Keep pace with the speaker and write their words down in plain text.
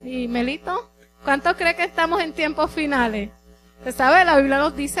y Melito, ¿cuántos cree que estamos en tiempos finales? Usted sabe, la Biblia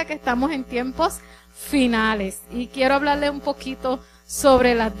nos dice que estamos en tiempos finales. Y quiero hablarle un poquito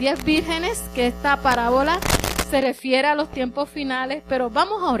sobre las 10 vírgenes, que esta parábola se refiere a los tiempos finales, pero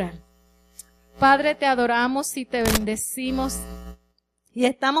vamos a orar. Padre, te adoramos y te bendecimos. Y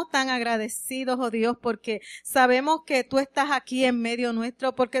estamos tan agradecidos, oh Dios, porque sabemos que tú estás aquí en medio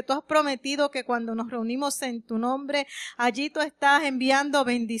nuestro, porque tú has prometido que cuando nos reunimos en tu nombre, allí tú estás enviando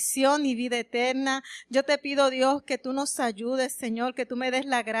bendición y vida eterna. Yo te pido, Dios, que tú nos ayudes, Señor, que tú me des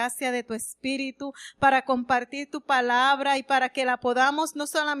la gracia de tu Espíritu para compartir tu palabra y para que la podamos no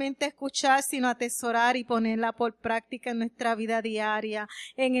solamente escuchar, sino atesorar y ponerla por práctica en nuestra vida diaria.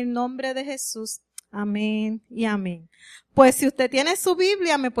 En el nombre de Jesús. Amén y amén. Pues si usted tiene su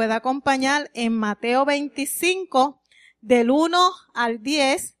Biblia, me puede acompañar en Mateo 25, del 1 al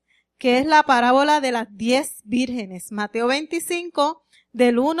 10, que es la parábola de las 10 vírgenes. Mateo 25,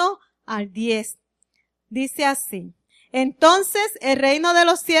 del 1 al 10. Dice así: Entonces el reino de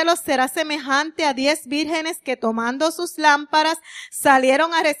los cielos será semejante a 10 vírgenes que tomando sus lámparas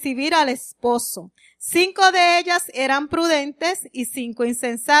salieron a recibir al esposo. 5 de ellas eran prudentes y 5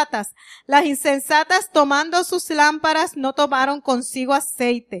 insensatas. Las insensatas tomando sus lámparas no tomaron consigo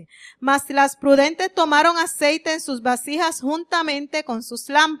aceite, mas las prudentes tomaron aceite en sus vasijas juntamente con sus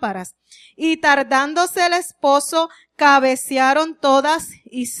lámparas. Y tardándose el esposo, cabecearon todas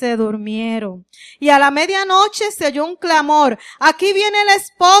y se durmieron. Y a la medianoche se oyó un clamor: aquí viene el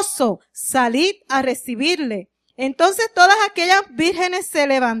esposo, salid a recibirle. Entonces todas aquellas vírgenes se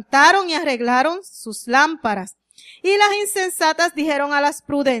levantaron y arreglaron sus lámparas. Y las insensatas dijeron a las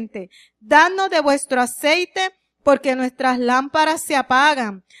prudentes: dadnos de vuestro aceite, porque nuestras lámparas se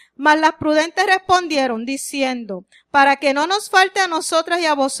apagan. Mas las prudentes respondieron diciendo: para que no nos falte a nosotras y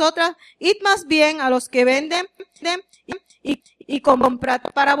a vosotras, id más bien a los que venden y comprad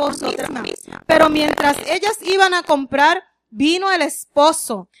para vosotras. Pero mientras ellas iban a comprar, vino el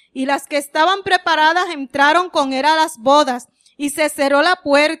esposo, y las que estaban preparadas entraron con él a las bodas, y se cerró la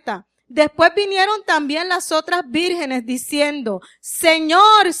puerta. Después vinieron también las otras vírgenes diciendo: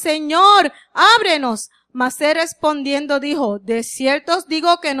 Señor, Señor, ábrenos. Mas él respondiendo dijo: de cierto os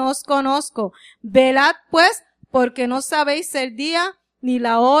digo que no os conozco. Velad pues, porque no sabéis el día ni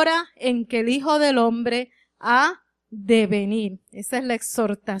la hora en que el Hijo del Hombre ha de venir. Esa es la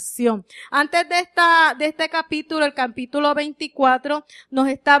exhortación. Antes de este capítulo, el capítulo 24, nos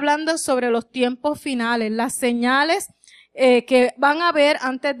está hablando sobre los tiempos finales, las señales que van a haber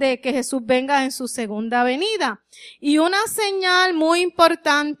antes de que Jesús venga en su segunda venida. Y una señal muy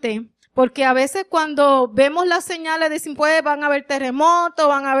importante, porque a veces cuando vemos las señales decimos, pues van a haber terremotos,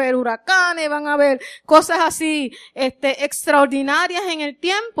 van a haber huracanes, van a haber cosas así, extraordinarias en el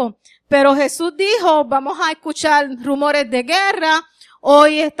tiempo. Pero Jesús dijo, vamos a escuchar rumores de guerra.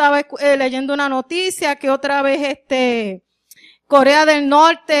 Hoy estaba leyendo una noticia que otra vez Corea del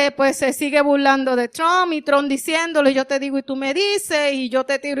Norte pues se sigue burlando de Trump, y Trump diciéndole: yo te digo y tú me dices, y yo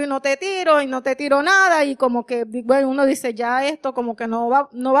te tiro y no te tiro nada, y como que bueno, uno dice ya esto como que no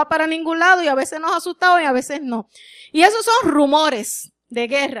va para ningún lado, y a veces nos asustamos y a veces no. Y esos son rumores de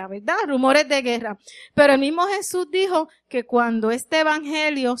guerra, ¿verdad? Rumores de guerra. Pero el mismo Jesús dijo que cuando este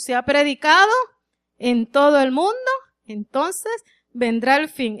evangelio sea predicado en todo el mundo, entonces vendrá el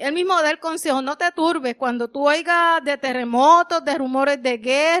fin. Él mismo da el consejo: no te turbes cuando tú oigas de terremotos, de rumores de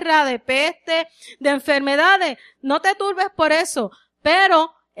guerra, de peste, de enfermedades. No te turbes por eso,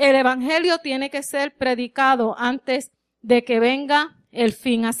 pero el evangelio tiene que ser predicado antes de que venga el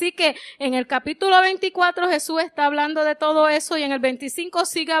fin. Así que en el capítulo 24 Jesús está hablando de todo eso, y en el 25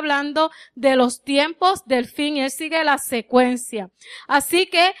 sigue hablando de los tiempos del fin, y él sigue la secuencia. Así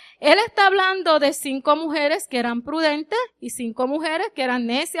que él está hablando de 5 mujeres que eran prudentes y 5 mujeres que eran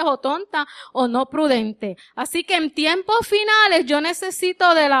necias o tontas o no prudentes. Así que en tiempos finales yo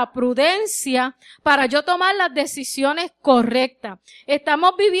necesito de la prudencia para yo tomar las decisiones correctas.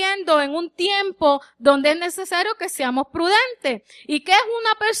 Estamos viviendo en un tiempo donde es necesario que seamos prudentes. ¿Y qué es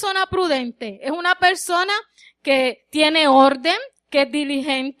una persona prudente? Es una persona que tiene orden, que es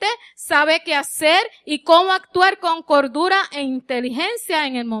diligente, sabe qué hacer y cómo actuar con cordura e inteligencia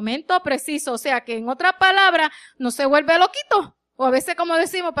en el momento preciso. O sea, que en otras palabras, no se vuelve loquito. O a veces, como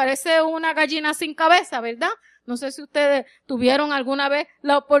decimos, parece una gallina sin cabeza, ¿verdad? No sé si ustedes tuvieron alguna vez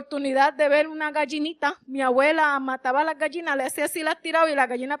la oportunidad de ver una gallinita. Mi abuela mataba a las gallinas, le hacía así, las tiraba y la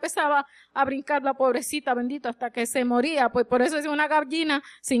gallina empezaba a brincar, la pobrecita, bendito, hasta que se moría. Pues por eso es una gallina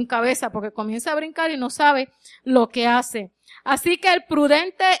sin cabeza, porque comienza a brincar y no sabe lo que hace. Así que el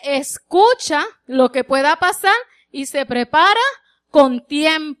prudente escucha lo que pueda pasar y se prepara con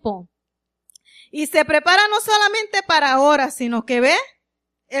tiempo. Y se prepara no solamente para ahora, sino que ve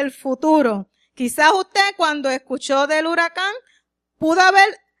el futuro. Quizás usted cuando escuchó del huracán pudo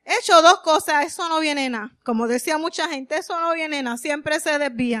haber hecho dos cosas, eso no viene nada. Como decía mucha gente, eso no viene nada, siempre se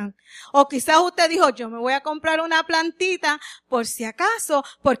desvían. O quizás usted dijo, yo me voy a comprar una plantita por si acaso,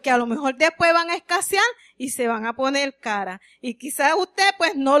 porque a lo mejor después van a escasear y se van a poner cara. Y quizás usted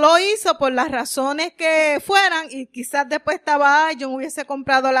pues no lo hizo por las razones que fueran y quizás después estaba, ay, yo me hubiese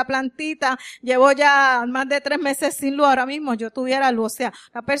comprado la plantita, llevo ya más de 3 meses sin luz, ahora mismo yo tuviera luz. O sea,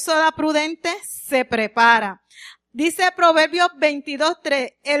 la persona prudente se prepara. Dice Proverbios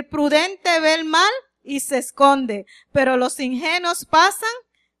 22:3, el prudente ve el mal y se esconde, pero los ingenuos pasan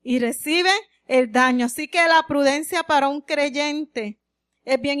y reciben el daño. Así que la prudencia para un creyente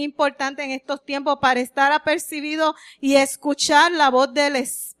es bien importante en estos tiempos para estar apercibido y escuchar la voz del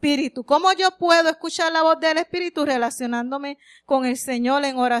Espíritu. ¿Cómo yo puedo escuchar la voz del Espíritu? Relacionándome con el Señor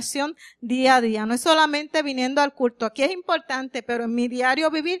en oración día a día. No es solamente viniendo al culto. Aquí es importante, pero en mi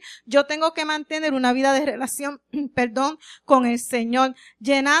diario vivir yo tengo que mantener una vida de relación, con el Señor,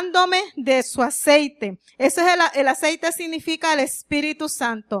 llenándome de su aceite. Ese es el aceite, significa el Espíritu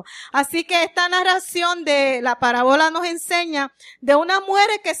Santo. Así que esta narración de la parábola nos enseña de una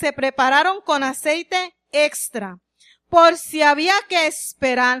mujeres que se prepararon con aceite extra, por si había que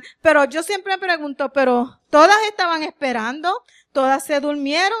esperar. Pero yo siempre pregunto, pero todas estaban esperando, todas se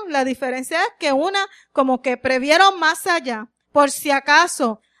durmieron. La diferencia es que una como que previeron más allá, por si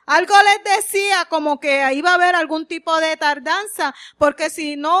acaso. Algo les decía como que iba a haber algún tipo de tardanza, porque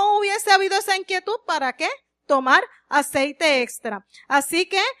si no hubiese habido esa inquietud, ¿para qué tomar aceite extra? Así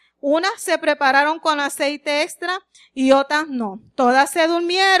que unas se prepararon con aceite extra y otras no. Todas se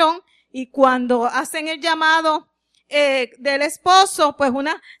durmieron y cuando hacen el llamado del esposo, pues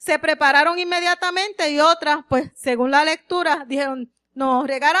unas se prepararon inmediatamente y otras, pues según la lectura, dijeron, nos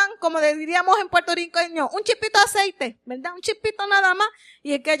regalan, como diríamos en puertorriqueño, un chipito de aceite, ¿verdad? Un chipito nada más.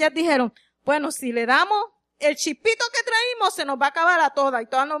 Y es que ellas dijeron, bueno, si le damos el chipito que traímos, se nos va a acabar a todas y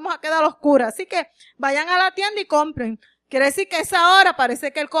todas nos vamos a quedar oscuras. Así que vayan a la tienda y compren. Quiere decir que a esa hora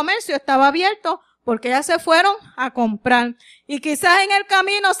parece que el comercio estaba abierto porque ellas se fueron a comprar. Y quizás en el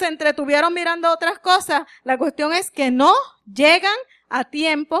camino se entretuvieron mirando otras cosas. La cuestión es que no llegan a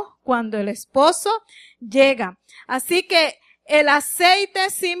tiempo cuando el esposo llega. Así que el aceite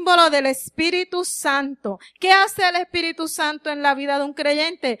es símbolo del Espíritu Santo. ¿Qué hace el Espíritu Santo en la vida de un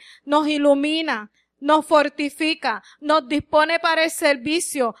creyente? Nos ilumina, nos fortifica, nos dispone para el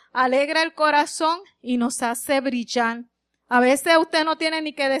servicio, alegra el corazón y nos hace brillar. A veces usted no tiene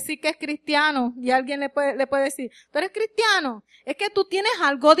ni que decir que es cristiano y alguien le puede decir, ¿tú eres cristiano? Es que tú tienes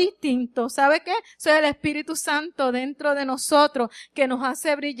algo distinto. ¿Sabe qué? Soy el Espíritu Santo dentro de nosotros que nos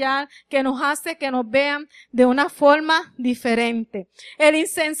hace brillar, que nos hace que nos vean de una forma diferente. El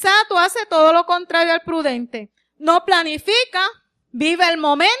insensato hace todo lo contrario al prudente. No planifica, vive el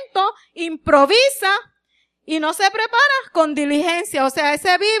momento, improvisa y no se prepara con diligencia. O sea,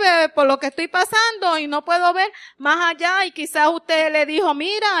 ese vive por lo que estoy pasando y no puedo ver más allá. Y quizás usted le dijo,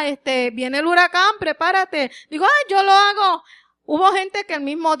 mira, viene el huracán, prepárate. Digo, yo lo hago. Hubo gente que el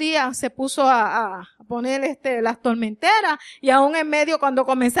mismo día se puso a poner las tormenteras y aún en medio cuando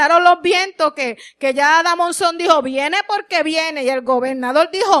comenzaron los vientos que ya Damonzón dijo, viene porque viene, y el gobernador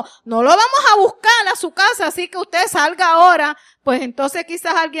dijo, no lo vamos a buscar a su casa, así que usted salga ahora. Pues entonces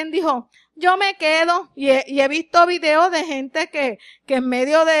quizás alguien dijo, yo me quedo, y he visto videos de gente que en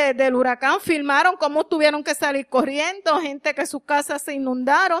medio del huracán filmaron cómo tuvieron que salir corriendo, gente que sus casas se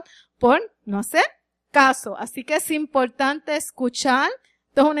inundaron por no hacer caso. Así que es importante escuchar.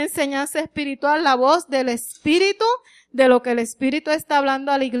 Esto es una enseñanza espiritual, la voz del Espíritu, de lo que el Espíritu está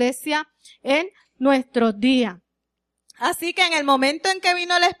hablando a la iglesia en nuestros días. Así que en el momento en que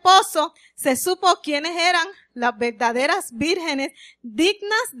vino el esposo, se supo quiénes eran las verdaderas vírgenes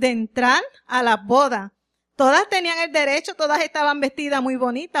dignas de entrar a la boda. Todas tenían el derecho, todas estaban vestidas muy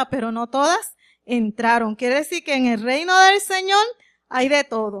bonitas, pero no todas entraron. Quiere decir que en el reino del Señor hay de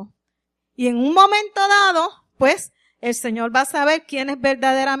todo. Y en un momento dado, pues, el Señor va a saber quiénes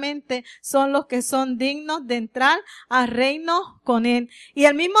verdaderamente son los que son dignos de entrar al reino con Él. Y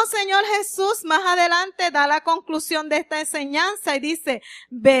el mismo Señor Jesús más adelante da la conclusión de esta enseñanza y dice,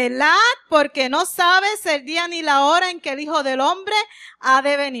 velad porque no sabes el día ni la hora en que el Hijo del Hombre ha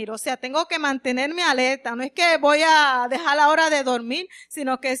de venir. O sea, tengo que mantenerme alerta. No es que voy a dejar la hora de dormir,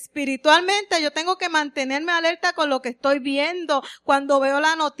 sino que espiritualmente yo tengo que mantenerme alerta con lo que estoy viendo, cuando veo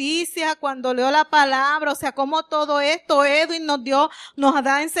la noticia, cuando leo la palabra, o sea, como todo esto, Edwin nos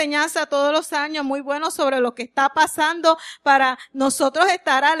da enseñanza todos los años muy bueno sobre lo que está pasando para nosotros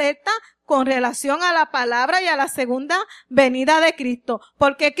estar alerta con relación a la palabra y a la segunda venida de Cristo.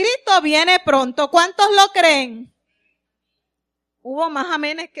 Porque Cristo viene pronto. ¿Cuántos lo creen? hubo más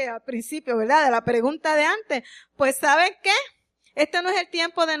amenes que al principio, ¿verdad? De la pregunta de antes. Pues ¿saben qué? Este no es el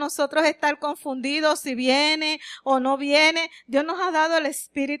tiempo de nosotros estar confundidos si viene o no viene. Dios nos ha dado el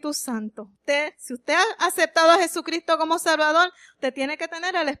Espíritu Santo. Si usted ha aceptado a Jesucristo como Salvador, usted tiene que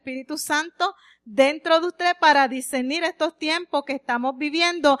tener el Espíritu Santo dentro de usted para discernir estos tiempos que estamos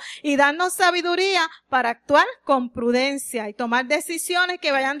viviendo y darnos sabiduría para actuar con prudencia y tomar decisiones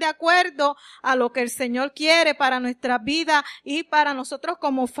que vayan de acuerdo a lo que el Señor quiere para nuestra vida y para nosotros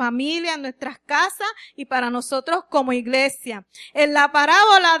como familia, en nuestras casas y para nosotros como iglesia. En la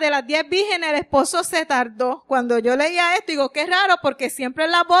parábola de las 10 vírgenes, el esposo se tardó. Cuando yo leía esto, digo, qué raro, porque siempre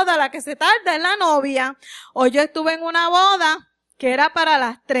en la boda la que se tarda es la novia. Hoy yo estuve en una boda que era para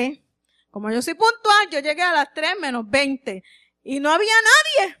las 3. Como yo soy puntual, yo llegué a las 3 menos 20. Y no había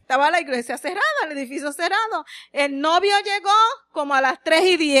nadie. Estaba la iglesia cerrada, el edificio cerrado. El novio llegó como a las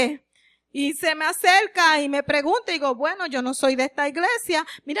 3:10. Y se me acerca y me pregunta, y digo, bueno, yo no soy de esta iglesia.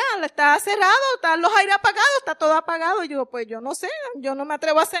 Mira, está cerrado, están los aires apagados, está todo apagado. Y digo, pues yo no sé, yo no me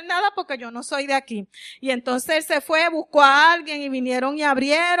atrevo a hacer nada porque yo no soy de aquí. Y entonces él se fue, buscó a alguien y vinieron y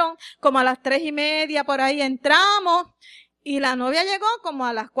abrieron. Como a las 3:30 por ahí entramos. Y la novia llegó como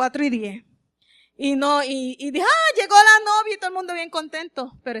a las 4:10. Y dije, llegó la novia y todo el mundo bien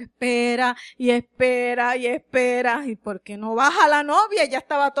contento. Pero espera, y espera, y espera. ¿Y por qué no baja la novia? Ya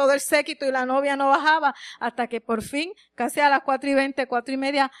estaba todo el séquito y la novia no bajaba. Hasta que por fin, casi a las 4:20,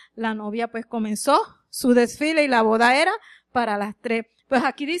 4:30, la novia pues comenzó su desfile y la boda era para las 3. Pues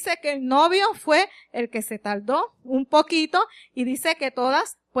aquí dice que el novio fue el que se tardó un poquito y dice que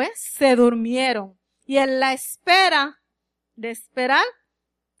todas pues se durmieron. Y en la espera de esperar,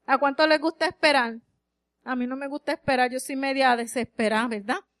 ¿a cuánto les gusta esperar? A mí no me gusta esperar, yo soy media desesperada,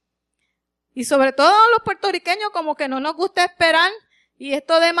 ¿verdad? Y sobre todo los puertorriqueños como que no nos gusta esperar, y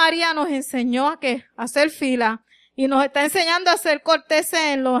esto de María nos enseñó a hacer fila, y nos está enseñando a hacer corteses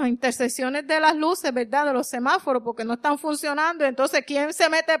en las intersecciones de las luces, ¿verdad? De los semáforos, porque no están funcionando, entonces ¿quién se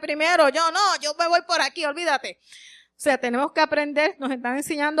mete primero? Yo me voy por aquí, olvídate. O sea, tenemos que aprender, nos están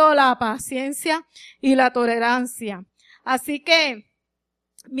enseñando la paciencia y la tolerancia. Así que,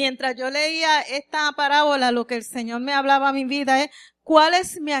 mientras yo leía esta parábola, lo que el Señor me hablaba a mi vida es, ¿cuál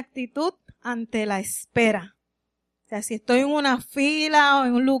es mi actitud ante la espera? O sea, si estoy en una fila o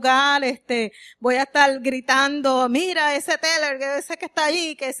en un lugar, voy a estar gritando, mira ese teller, ese que está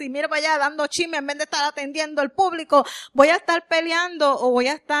ahí, que si mira para allá dando chisme en vez de estar atendiendo al público, voy a estar peleando o voy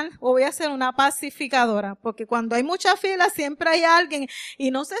a ser una pacificadora, porque cuando hay mucha fila siempre hay alguien,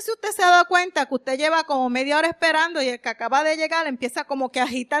 y no sé si usted se ha dado cuenta que usted lleva como media hora esperando y el que acaba de llegar empieza como que a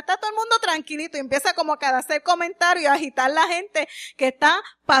agitar, está todo el mundo tranquilito y empieza como que a hacer comentarios y a agitar la gente que está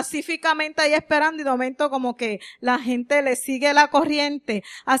pacíficamente ahí esperando y de momento como que la gente le sigue la corriente.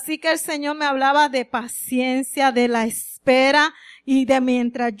 Así que el Señor me hablaba de paciencia, de la espera y de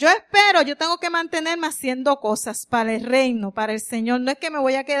mientras yo espero, yo tengo que mantenerme haciendo cosas para el reino, para el Señor. No es que me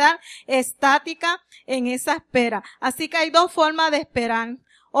voy a quedar estática en esa espera. Así que hay dos formas de esperar,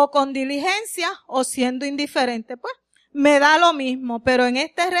 o con diligencia o siendo indiferente. Pues me da lo mismo, pero en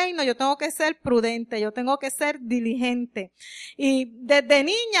este reino yo tengo que ser prudente, yo tengo que ser diligente. Y desde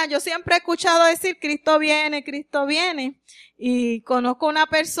niña yo siempre he escuchado decir Cristo viene, y conozco una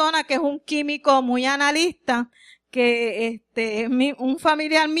persona que es un químico muy analista, que es un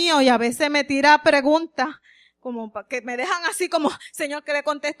familiar mío y a veces me tira preguntas como que me dejan así como, Señor, ¿qué le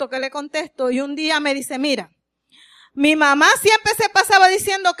contesto? Y un día me dice, mira, mi mamá siempre se pasaba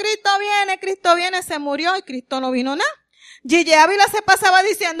diciendo, Cristo viene, se murió y Cristo no vino nada. Gigi Ávila se pasaba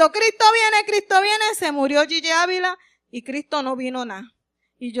diciendo, Cristo viene, se murió Gigi Ávila y Cristo no vino nada.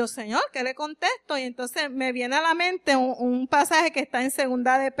 Y yo, Señor, ¿qué le contesto? Y entonces me viene a la mente un pasaje que está en 2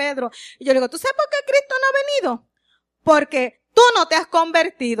 de Pedro. Y yo le digo, ¿tú sabes por qué Cristo no ha venido? Porque tú no te has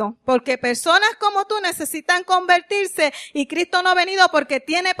convertido, porque personas como tú necesitan convertirse y Cristo no ha venido porque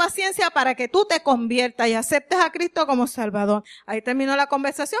tiene paciencia para que tú te conviertas y aceptes a Cristo como Salvador. Ahí terminó la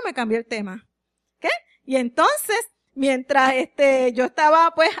conversación, me cambié el tema. ¿Qué? Y entonces, mientras yo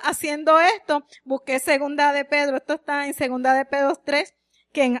estaba pues haciendo esto, busqué 2 de Pedro, esto está en 2 de Pedro 3,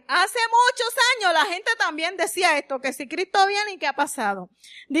 que hace muchos años la gente también decía esto, que si Cristo viene, ¿y qué ha pasado?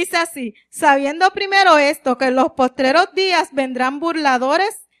 Dice así, sabiendo primero esto, que en los postreros días vendrán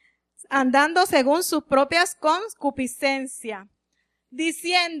burladores andando según sus propias concupiscencias,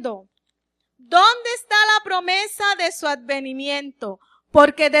 diciendo, ¿dónde está la promesa de su advenimiento?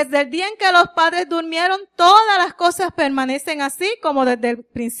 Porque desde el día en que los padres durmieron, todas las cosas permanecen así como desde el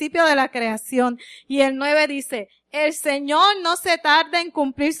principio de la creación. Y el 9 dice, el Señor no se tarda en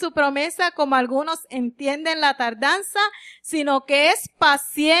cumplir su promesa como algunos entienden la tardanza, sino que es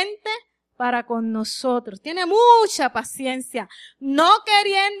paciente para con nosotros. Tiene mucha paciencia, no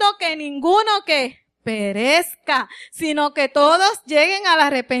queriendo que ninguno que perezca, sino que todos lleguen al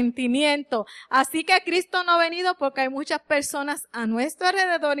arrepentimiento. Así que Cristo no ha venido porque hay muchas personas a nuestro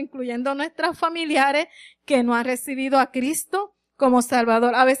alrededor, incluyendo nuestros familiares, que no han recibido a Cristo como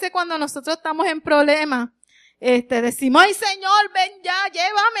Salvador. A veces cuando nosotros estamos en problemas, decimos, ay Señor, ven ya,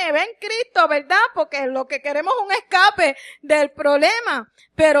 llévame, ven Cristo, ¿verdad? Porque lo que queremos es un escape del problema.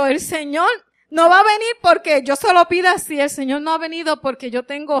 Pero el Señor no va a venir porque yo se lo pida así. El Señor no ha venido porque yo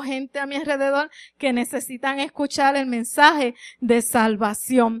tengo gente a mi alrededor que necesitan escuchar el mensaje de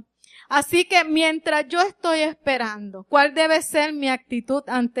salvación. Así que mientras yo estoy esperando, ¿cuál debe ser mi actitud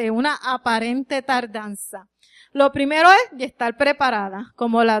ante una aparente tardanza? Lo primero es estar preparada,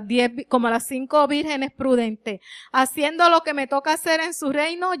 como las 5 vírgenes prudentes, haciendo lo que me toca hacer en su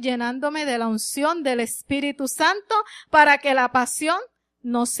reino, llenándome de la unción del Espíritu Santo para que la pasión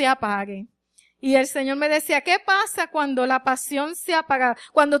no se apague. Y el Señor me decía, ¿qué pasa cuando la pasión se apaga?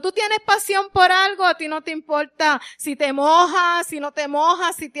 Cuando tú tienes pasión por algo, a ti no te importa si te mojas, si no te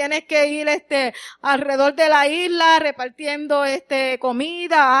mojas, si tienes que ir alrededor de la isla repartiendo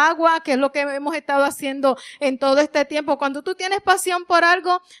comida, agua, que es lo que hemos estado haciendo en todo este tiempo. Cuando tú tienes pasión por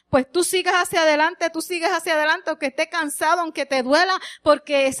algo, pues tú sigues hacia adelante, aunque estés cansado, aunque te duela,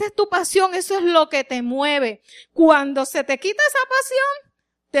 porque esa es tu pasión, eso es lo que te mueve. Cuando se te quita esa pasión,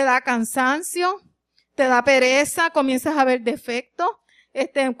 te da cansancio, te da pereza, comienzas a ver defectos,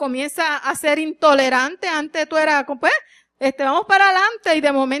 comienzas a ser intolerante. Antes tú eras, pues, vamos para adelante, y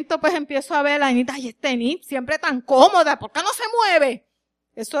de momento pues empiezo a ver a Anita, y Nit, siempre tan cómoda, ¿por qué no se mueve?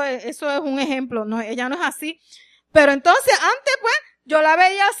 Eso es un ejemplo, no, ella no es así. Pero entonces antes pues, yo la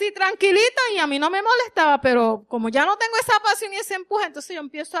veía así tranquilita y a mí no me molestaba, pero como ya no tengo esa pasión y ese empuje, entonces yo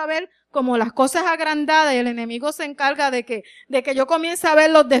empiezo a ver como las cosas agrandadas, y el enemigo se encarga de que yo comience a ver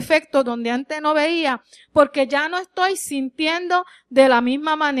los defectos donde antes no veía, porque ya no estoy sintiendo de la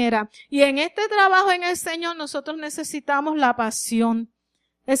misma manera. Y en este trabajo en el Señor nosotros necesitamos la pasión.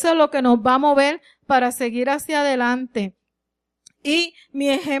 Eso es lo que nos va a mover para seguir hacia adelante. Y mi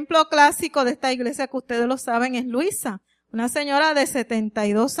ejemplo clásico de esta iglesia, que ustedes lo saben, es Luisa. Una señora de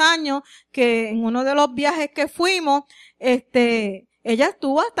 72 años que en uno de los viajes que fuimos, ella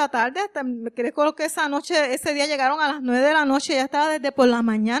estuvo hasta tarde, creo que ese día llegaron a las 9 de la noche, ella estaba desde por la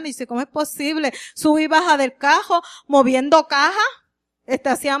mañana, y dice, ¿cómo es posible? Sube y baja del carro, moviendo cajas.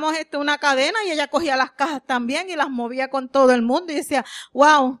 Hacíamos una cadena y ella cogía las cajas también y las movía con todo el mundo, y decía,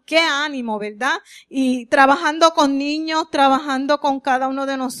 wow, qué ánimo, ¿verdad? Y trabajando con niños, trabajando con cada uno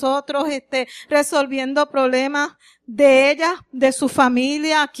de nosotros, resolviendo problemas de ella, de su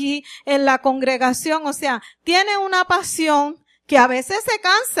familia aquí en la congregación. O sea, tiene una pasión que a veces se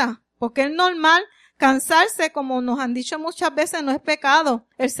cansa, porque es normal cansarse, como nos han dicho muchas veces, no es pecado.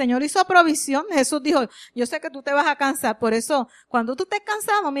 El Señor hizo provisión. Jesús dijo, yo sé que tú te vas a cansar, por eso, cuando tú estés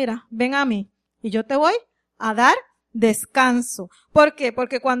cansado, mira, ven a mí, y yo te voy a dar descanso. ¿Por qué?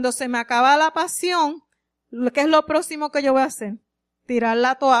 Porque cuando se me acaba la pasión, ¿qué es lo próximo que yo voy a hacer? Tirar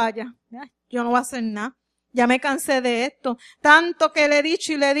la toalla. Yo no voy a hacer nada. Ya me cansé de esto. Tanto que le he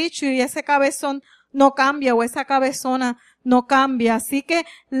dicho, y ese cabezón no cambia, o esa cabezona no cambia. Así que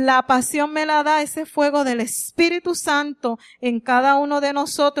la pasión me la da ese fuego del Espíritu Santo en cada uno de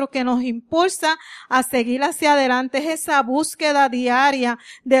nosotros, que nos impulsa a seguir hacia adelante. Es esa búsqueda diaria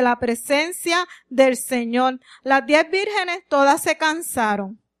de la presencia del Señor. Las 10 vírgenes todas se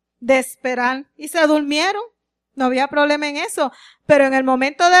cansaron de esperar y se durmieron. No había problema en eso. Pero en el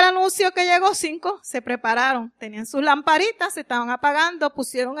momento del anuncio que llegó, 5 se prepararon. Tenían sus lamparitas, se estaban apagando,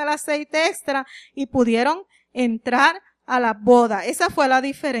 pusieron el aceite extra y pudieron entrar a la boda. Esa fue la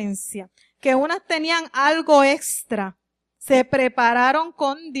diferencia. Que unas tenían algo extra. Se prepararon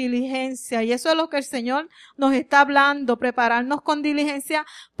con diligencia. Y eso es lo que el Señor nos está hablando. Prepararnos con diligencia,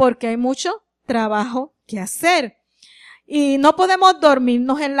 porque hay mucho trabajo que hacer. Y no podemos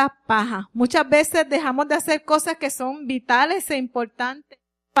dormirnos en las pajas. Muchas veces dejamos de hacer cosas que son vitales e importantes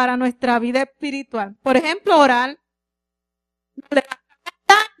para nuestra vida espiritual. Por ejemplo, orar.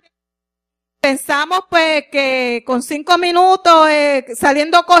 Pensamos pues que con 5 minutos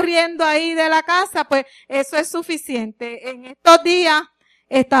saliendo corriendo ahí de la casa, pues eso es suficiente. En estos días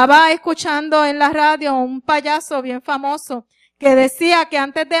estaba escuchando en la radio un payaso bien famoso que decía que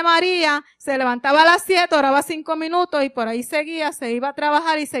antes de María se levantaba a las 7, oraba 5 minutos y por ahí seguía, se iba a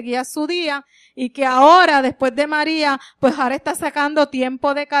trabajar y seguía su día, y que ahora, después de María, pues ahora está sacando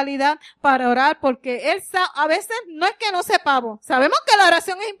tiempo de calidad para orar, porque él a veces no es que no sepamos, sabemos que la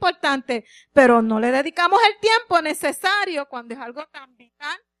oración es importante, pero no le dedicamos el tiempo necesario cuando es algo tan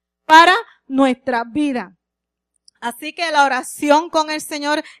vital para nuestra vida. Así que la oración con el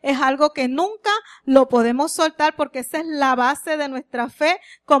Señor es algo que nunca lo podemos soltar porque esa es la base de nuestra fe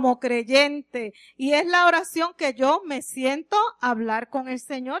como creyente. Y es la oración que yo me siento a hablar con el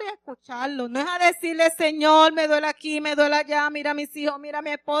Señor y a escucharlo. No es a decirle, Señor, me duele aquí, me duele allá, mira a mis hijos, mira a mi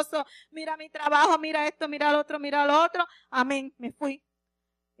esposo, mira mi trabajo, mira esto, mira lo otro, mira lo otro. Amén, me fui.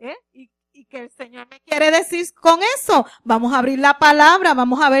 Y que el Señor me quiere decir con eso. Vamos a abrir la palabra,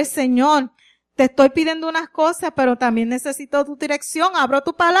 vamos a ver, Señor. Te estoy pidiendo unas cosas, pero también necesito tu dirección. Abro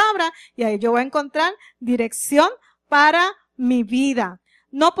tu palabra y ahí yo voy a encontrar dirección para mi vida.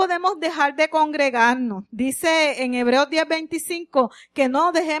 No podemos dejar de congregarnos. Dice en Hebreos 10:25 que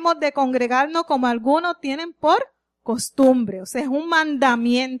no dejemos de congregarnos como algunos tienen por costumbre. O sea, es un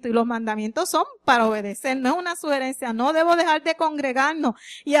mandamiento y los mandamientos son para obedecer. No es una sugerencia. No debo dejar de congregarnos.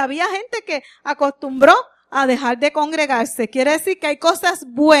 Y había gente que acostumbró a dejar de congregarse. Quiere decir que hay cosas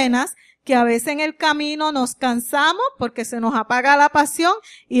buenas que a veces en el camino nos cansamos porque se nos apaga la pasión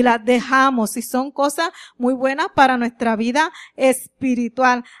y las dejamos, y son cosas muy buenas para nuestra vida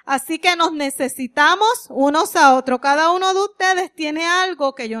espiritual. Así que nos necesitamos unos a otros. Cada uno de ustedes tiene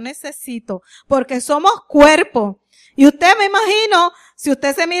algo que yo necesito, porque somos cuerpo. Y usted, me imagino, si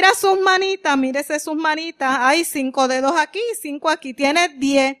usted se mira sus manitas, mírese sus manitas, hay 5 dedos aquí, 5 aquí, tiene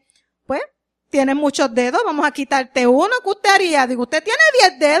 10. Pues, tiene muchos dedos, vamos a quitarte uno. ¿Qué usted haría? Digo, usted tiene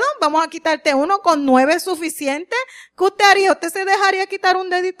 10 dedos, vamos a quitarte uno, con 9 es suficiente. ¿Qué usted haría? ¿Usted se dejaría quitar un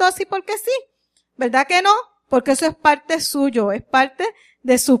dedito así porque sí? ¿Verdad que no? Porque eso es parte suyo, es parte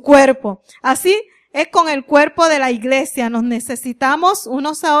de su cuerpo. Así es con el cuerpo de la iglesia. Nos necesitamos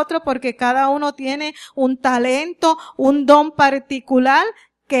unos a otros porque cada uno tiene un talento, un don particular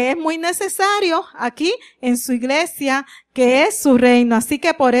que es muy necesario aquí en su iglesia, que es su reino. Así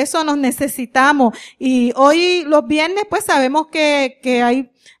que por eso nos necesitamos. Y hoy los viernes pues sabemos que hay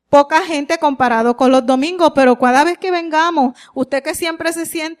poca gente comparado con los domingos, pero cada vez que vengamos, usted que siempre se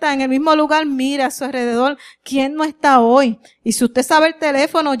sienta en el mismo lugar, mira a su alrededor, ¿quién no está hoy? Y si usted sabe el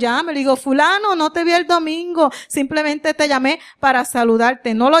teléfono, llame, le digo, fulano, no te vi el domingo, simplemente te llamé para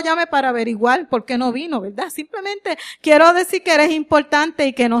saludarte, no lo llame para averiguar por qué no vino, ¿verdad? Simplemente quiero decir que eres importante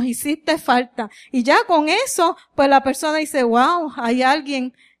y que nos hiciste falta. Y ya con eso, pues la persona dice, wow, hay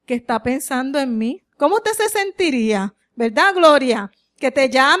alguien que está pensando en mí. ¿Cómo usted se sentiría? ¿Verdad, Gloria? Que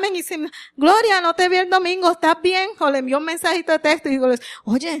te llamen y dicen, Gloria, no te vi el domingo, ¿estás bien? O le envío un mensajito de texto y digo,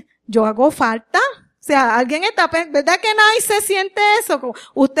 oye, yo hago falta. O sea, alguien está, ¿verdad que nadie se siente eso?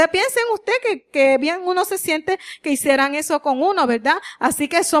 Usted piensa en usted que bien uno se siente que hicieran eso con uno, ¿verdad? Así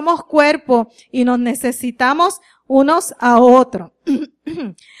que somos cuerpo y nos necesitamos unos a otros.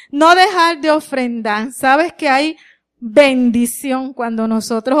 No dejar de ofrendar. ¿Sabes que hay bendición cuando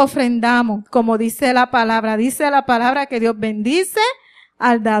nosotros ofrendamos? Como dice la palabra que Dios bendice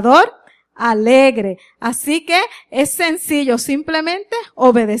al dador alegre. Así que es sencillo, simplemente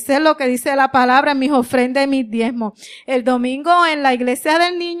obedecer lo que dice la palabra en mis ofrendas y mis diezmos. El domingo en la iglesia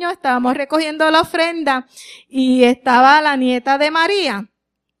del niño estábamos recogiendo la ofrenda y estaba la nieta de María.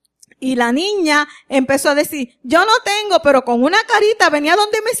 Y la niña empezó a decir, yo no tengo, pero con una carita venía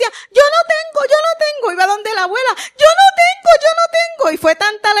donde me decía, yo no tengo. Iba donde la abuela, yo no tengo. Y fue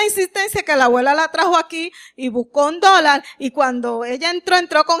tanta la insistencia que la abuela la trajo aquí y buscó $1. Y cuando ella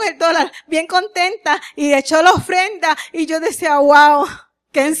entró con el $, bien contenta, y echó la ofrenda. Y yo decía, wow,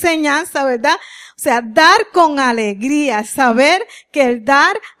 qué enseñanza, ¿verdad? O sea, dar con alegría, saber que el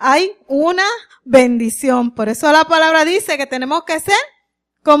dar hay una bendición. Por eso la palabra dice que tenemos que ser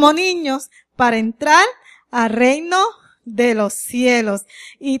como niños para entrar al reino de los cielos.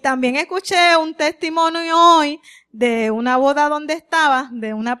 Y también escuché un testimonio hoy de una boda donde estaba,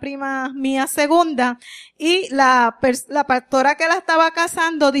 de una prima mía segunda, y la pastora que la estaba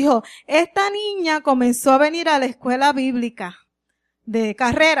casando dijo, esta niña comenzó a venir a la escuela bíblica de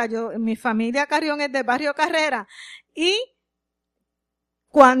Carrera. Mi familia Carrión es del barrio Carrera. Y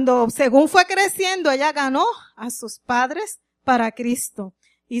cuando, según fue creciendo, ella ganó a sus padres para Cristo.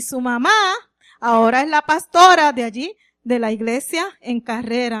 Y su mamá ahora es la pastora de allí, de la iglesia en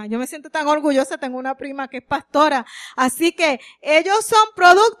Carrera. Yo me siento tan orgullosa, tengo una prima que es pastora. Así que ellos son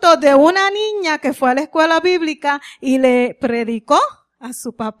productos de una niña que fue a la escuela bíblica y le predicó a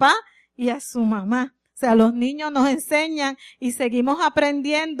su papá y a su mamá. O sea, los niños nos enseñan y seguimos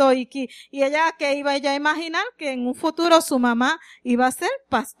aprendiendo y ella, que iba ella a imaginar que en un futuro su mamá iba a ser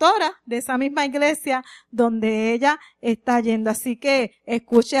pastora de esa misma iglesia donde ella está yendo. Así que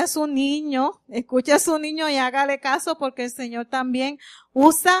escuche a su niño y hágale caso porque el Señor también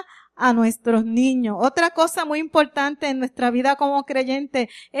usa a nuestros niños. Otra cosa muy importante en nuestra vida como creyente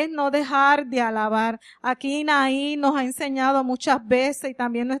es no dejar de alabar. Aquí Naí nos ha enseñado muchas veces y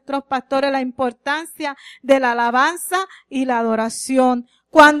también nuestros pastores la importancia de la alabanza y la adoración.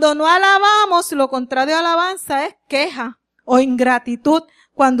 Cuando no alabamos, lo contrario de alabanza es queja o ingratitud.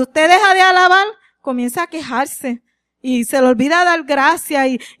 Cuando usted deja de alabar, comienza a quejarse y se le olvida dar gracias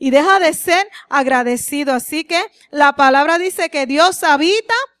y deja de ser agradecido. Así que la palabra dice que Dios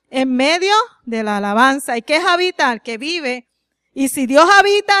habita en medio de la alabanza. ¿Y qué es habitar? Que vive. Y si Dios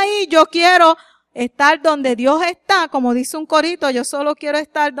habita ahí, yo quiero estar donde Dios está. Como dice un corito, yo solo quiero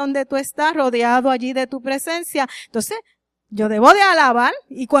estar donde tú estás, rodeado allí de tu presencia. Entonces, yo debo de alabar.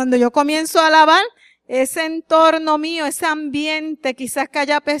 Y cuando yo comienzo a alabar, ese entorno mío, ese ambiente quizás que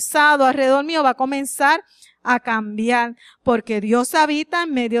haya pesado alrededor mío va a comenzar a cambiar, porque Dios habita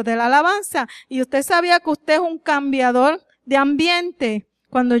en medio de la alabanza. Y usted sabía que usted es un cambiador de ambiente.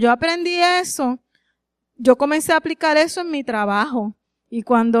 Cuando yo aprendí eso, yo comencé a aplicar eso en mi trabajo. Y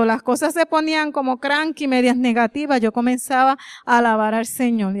cuando las cosas se ponían como cranky, medias negativas, yo comenzaba a alabar al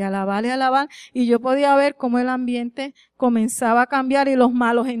Señor y alabar y alabar. Y yo podía ver cómo el ambiente comenzaba a cambiar y los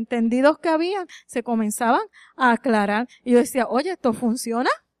malos entendidos que habían se comenzaban a aclarar. Y yo decía, oye, ¿esto funciona?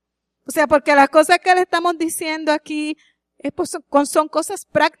 O sea, porque las cosas que le estamos diciendo aquí son cosas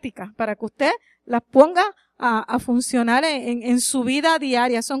prácticas para que usted las ponga a funcionar en su vida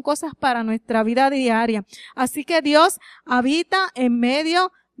diaria. Son cosas para nuestra vida diaria. Así que Dios habita en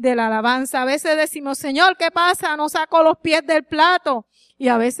medio de la alabanza. A veces decimos, Señor, ¿qué pasa? No saco los pies del plato. Y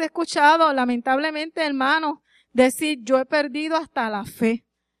a veces he escuchado, lamentablemente, hermanos, decir, yo he perdido hasta la fe.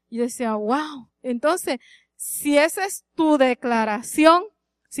 Y yo decía, wow. Entonces, si esa es tu declaración,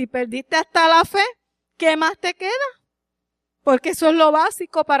 si perdiste hasta la fe, ¿qué más te queda? Porque eso es lo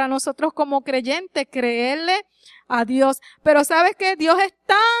básico para nosotros como creyentes, creerle a Dios. Pero ¿sabes qué? Dios es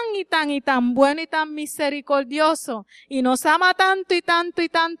tan bueno y tan misericordioso y nos ama tanto y tanto y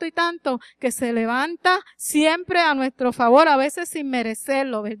tanto y tanto que se levanta siempre a nuestro favor, a veces sin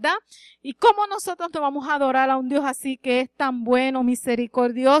merecerlo, ¿verdad? ¿Y cómo nosotros no vamos a adorar a un Dios así que es tan bueno,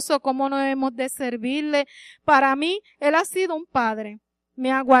 misericordioso? ¿Cómo no debemos de servirle? Para mí, Él ha sido un padre.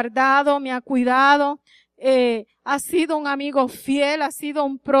 Me ha guardado, me ha cuidado. Ha sido un amigo fiel, ha sido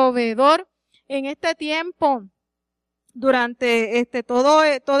un proveedor en este tiempo, durante todo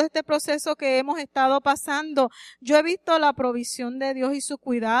este proceso que hemos estado pasando. Yo he visto la provisión de Dios y su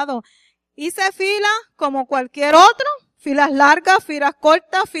cuidado. Hice fila como cualquier otro, filas largas, filas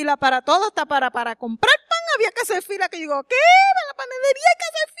cortas, fila para todo, hasta para comprar pan había que hacer fila, que digo, ¿qué? ¿En la panadería hay que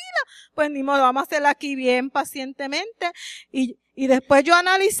hacer fila? Pues ni modo, vamos a hacerla aquí bien pacientemente. Y después yo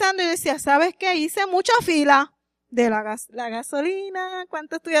analizando y decía, ¿sabes qué? Hice mucha fila de la gasolina,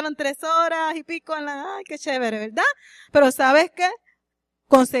 ¿cuánto estuvieron? 3 horas y pico ay, qué chévere, ¿verdad? Pero ¿sabes qué?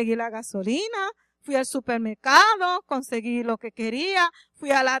 Conseguí la gasolina, fui al supermercado, conseguí lo que quería,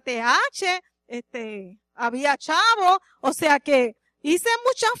 fui a la ATH, había chavo, o sea que hice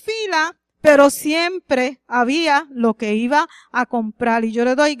mucha fila, pero siempre había lo que iba a comprar y yo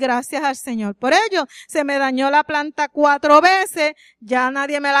le doy gracias al Señor por ello. Se me dañó la planta 4 veces, ya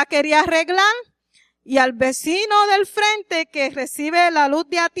nadie me la quería arreglar y al vecino del frente que recibe la luz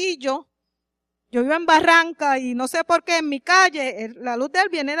de Atillo, yo vivo en Barranca y no sé por qué en mi calle, la luz de él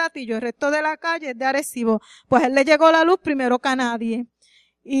viene de Atillo, el resto de la calle es de Arecibo, pues a él le llegó la luz primero que a nadie.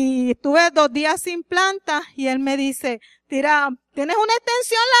 Y estuve 2 días sin planta y él me dice, tira, ¿tienes una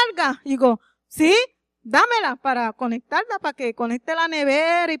extensión larga? Y digo, sí, dámela para conectarla, para que conecte la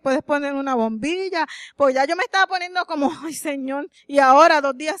nevera y puedes poner una bombilla. Pues ya yo me estaba poniendo como, ay Señor, y ahora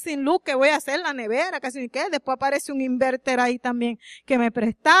 2 días sin luz, ¿qué voy a hacer? La nevera, casi qué. Después aparece un inverter ahí también que me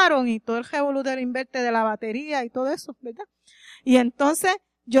prestaron y todo el revolú del inverter de la batería y todo eso, ¿verdad? Y entonces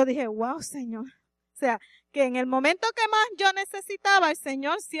yo dije, wow, Señor. O sea, que en el momento que más yo necesitaba, el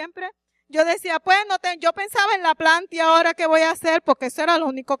Señor siempre, yo decía, pues yo pensaba en la planta y ahora qué voy a hacer, porque eso era lo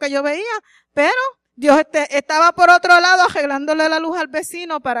único que yo veía, pero Dios estaba por otro lado arreglándole la luz al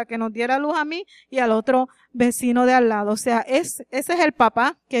vecino para que nos diera luz a mí y al otro vecino de al lado. O sea, ese es el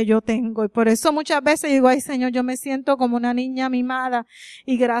papá que yo tengo y por eso muchas veces digo, ay Señor, yo me siento como una niña mimada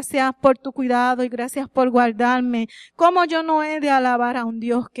y gracias por tu cuidado y gracias por guardarme. ¿Cómo yo no he de alabar a un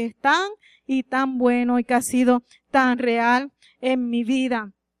Dios que es tan y tan bueno y que ha sido tan real en mi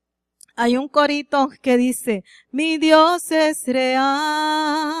vida? Hay un corito que dice, mi Dios es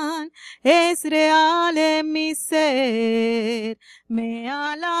real en mi ser, me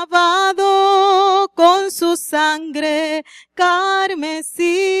ha lavado con su sangre carmesí,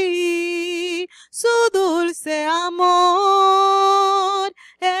 su dulce amor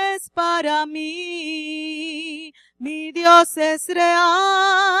es para mí, mi Dios Dios es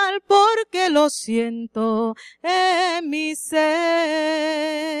real porque lo siento en mi ser.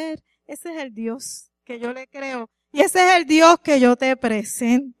 Ese es el Dios que yo le creo. Y ese es el Dios que yo te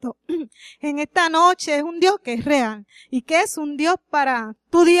presento. En esta noche es un Dios que es real. ¿Y que es un Dios para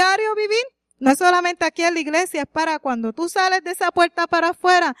tu diario vivir? No es solamente aquí en la iglesia, es para cuando tú sales de esa puerta para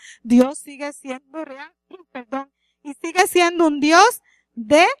afuera. Dios sigue siendo real, y sigue siendo un Dios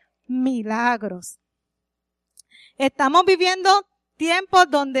de milagros. Estamos viviendo tiempos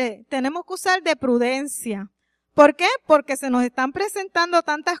donde tenemos que usar de prudencia. ¿Por qué? Porque se nos están presentando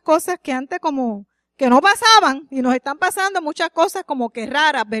tantas cosas que antes como que no pasaban y nos están pasando muchas cosas como que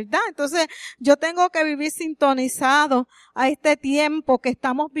raras, ¿verdad? Entonces yo tengo que vivir sintonizado a este tiempo que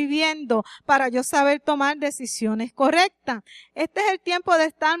estamos viviendo para yo saber tomar decisiones correctas. Este es el tiempo de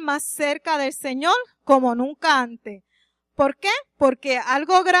estar más cerca del Señor como nunca antes. ¿Por qué? Porque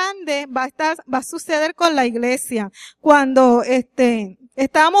algo grande va a suceder con la iglesia. Cuando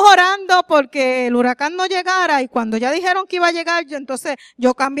estábamos orando porque el huracán no llegara y cuando ya dijeron que iba a llegar, entonces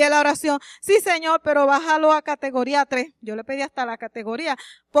yo cambié la oración. Sí, Señor, pero bájalo a categoría 3. Yo le pedí hasta la categoría.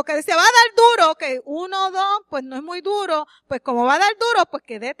 Porque decía, va a dar duro, que 1, 2, pues no es muy duro. Pues como va a dar duro, pues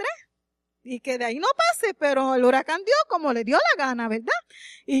que dé 3. Y que de ahí no pase, pero el huracán dio como le dio la gana, ¿verdad?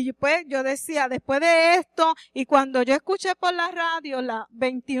 Y pues yo decía, después de esto, y cuando yo escuché por la radio, la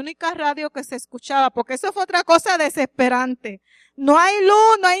 21ª radio que se escuchaba, porque eso fue otra cosa desesperante. No hay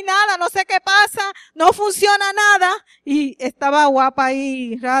luz, no hay nada, no sé qué pasa, no funciona nada. Y estaba guapa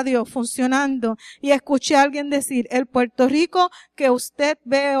ahí, radio funcionando. Y escuché a alguien decir, el Puerto Rico que usted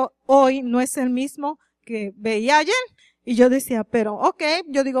ve hoy no es el mismo que veía ayer. Y yo decía, pero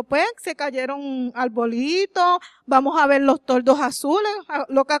yo digo, pues se cayeron arbolitos, vamos a ver los toldos azules,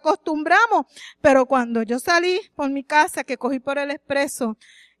 lo que acostumbramos. Pero cuando yo salí por mi casa, que cogí por el expreso,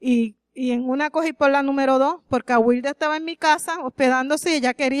 y en una cogí por la número 2, porque Wilda estaba en mi casa hospedándose y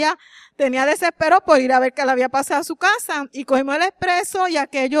ella tenía desespero por ir a ver qué le había pasado a su casa. Y cogimos el expreso y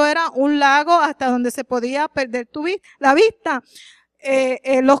aquello era un lago hasta donde se podía perder la vista.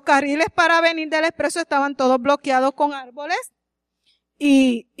 Los carriles para venir del expreso estaban todos bloqueados con árboles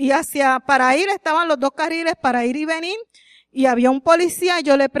y para ir estaban los 2 carriles para ir y venir y había un policía y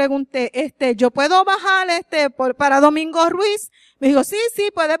yo le pregunté, ¿yo puedo bajar para Domingo Ruiz? Me dijo, sí,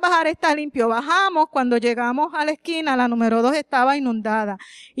 puedes bajar, está limpio. Bajamos, cuando llegamos a la esquina, la número 2 estaba inundada.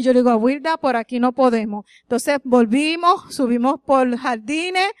 Y yo le digo, Wilda, por aquí no podemos. Entonces volvimos, subimos por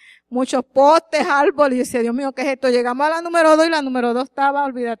jardines, muchos postes, árboles, y yo decía, Dios mío, ¿qué es esto? Llegamos a la número 2 y la número 2 estaba,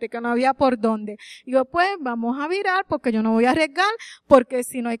 olvídate que no había por dónde. Y yo, pues, vamos a virar porque yo no voy a arriesgar, porque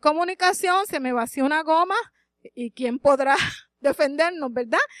si no hay comunicación, se me vacía una goma, y ¿quién podrá defendernos,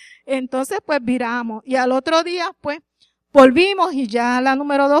 verdad? Entonces, pues, viramos. Y al otro día, pues, volvimos y ya la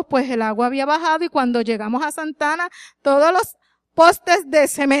número 2, pues, el agua había bajado y cuando llegamos a Santana, todos los postes de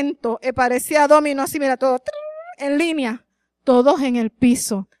cemento, parecía dominó así, mira, todo en línea. Todos en el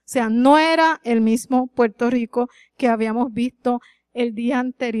piso. O sea, no era el mismo Puerto Rico que habíamos visto el día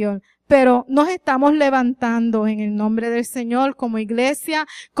anterior. Pero nos estamos levantando en el nombre del Señor como iglesia,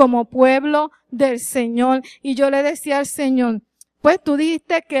 como pueblo del Señor. Y yo le decía al Señor, pues tú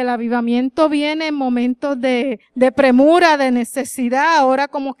dijiste que el avivamiento viene en momentos de premura, de necesidad. Ahora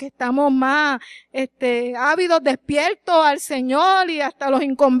como que estamos más, ávidos, despiertos al Señor y hasta los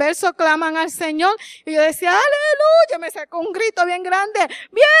inconversos claman al Señor. Y yo decía, aleluya, me sacó un grito bien grande.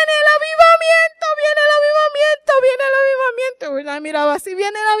 Viene el avivamiento, viene el avivamiento, viene el avivamiento. Y la miraba así,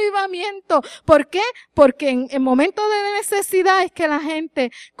 viene el avivamiento. ¿Por qué? Porque en momentos de necesidad es que la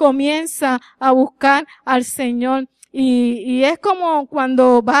gente comienza a buscar al Señor. Y es como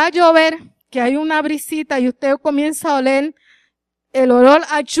cuando va a llover, que hay una brisita y usted comienza a oler el olor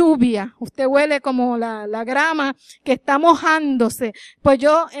a lluvia. Usted huele como la grama que está mojándose. Pues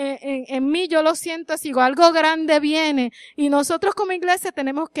yo, en mí yo lo siento así, algo grande viene. Y nosotros como iglesia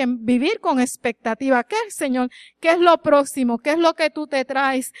tenemos que vivir con expectativa. ¿Qué es, Señor? ¿Qué es lo próximo? ¿Qué es lo que tú te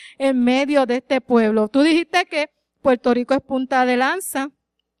traes en medio de este pueblo? Tú dijiste que Puerto Rico es punta de lanza.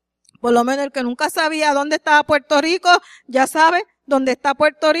 Por lo menos el que nunca sabía dónde estaba Puerto Rico, ya sabe dónde está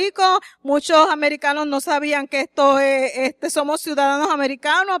Puerto Rico. Muchos americanos no sabían que somos ciudadanos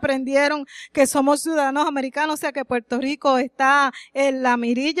americanos, aprendieron que somos ciudadanos americanos, o sea que Puerto Rico está en la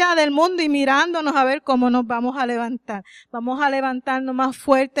mirilla del mundo y mirándonos a ver cómo nos vamos a levantar. Vamos a levantarnos más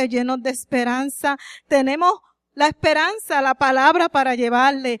fuertes, llenos de esperanza. Tenemos la esperanza, la palabra para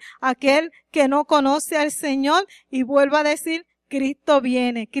llevarle a aquel que no conoce al Señor y vuelvo a decir,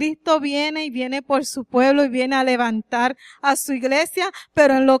 Cristo viene y viene por su pueblo y viene a levantar a su iglesia,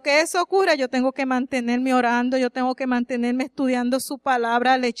 pero en lo que eso ocurre yo tengo que mantenerme orando, yo tengo que mantenerme estudiando su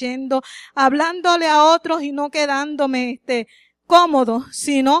palabra, leyendo, hablándole a otros y no quedándome cómodo,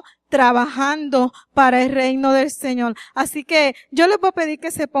 sino trabajando para el reino del Señor. Así que yo les voy a pedir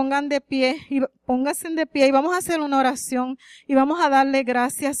que se pongan de pie y pónganse de pie y vamos a hacer una oración y vamos a darle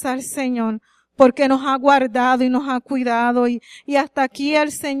gracias al Señor porque nos ha guardado y nos ha cuidado y hasta aquí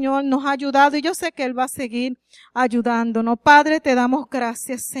el Señor nos ha ayudado y yo sé que Él va a seguir ayudándonos. Padre, te damos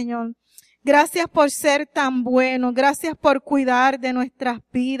gracias, Señor. Gracias por ser tan bueno. Gracias por cuidar de nuestras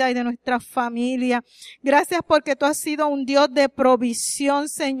vidas y de nuestras familias. Gracias porque tú has sido un Dios de provisión,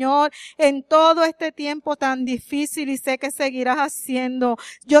 Señor, en todo este tiempo tan difícil y sé que seguirás haciendo.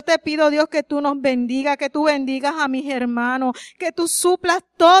 Yo te pido, Dios, que tú nos bendiga, que tú bendigas a mis hermanos, que tú suplas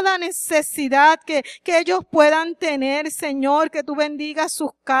toda necesidad que ellos puedan tener, Señor, que tú bendigas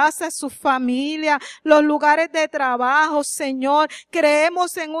sus casas, sus familias, los lugares de trabajo, Señor.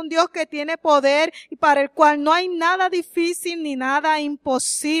 Creemos en un Dios que tiene poder y para el cual no hay nada difícil ni nada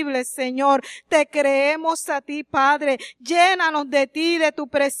imposible, Señor. Te creemos a ti, Padre. Llénanos de ti, de tu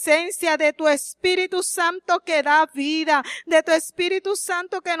presencia, de tu Espíritu Santo que da vida, de tu Espíritu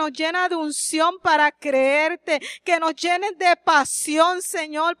Santo que nos llena de unción para creerte, que nos llenes de pasión,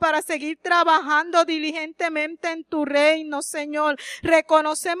 Señor, para seguir trabajando diligentemente en tu reino, Señor.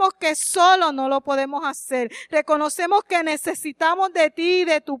 Reconocemos que solo no lo podemos hacer. Reconocemos que necesitamos de ti y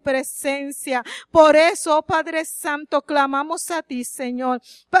de tu presencia. Por eso, oh Padre Santo, clamamos a ti, Señor,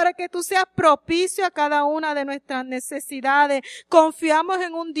 para que tú seas propicio a cada una de nuestras necesidades. Confiamos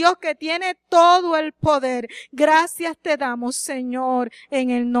en un Dios que tiene todo el poder. Gracias te damos, Señor, en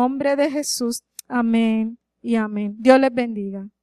el nombre de Jesús. Amén y amén. Dios les bendiga.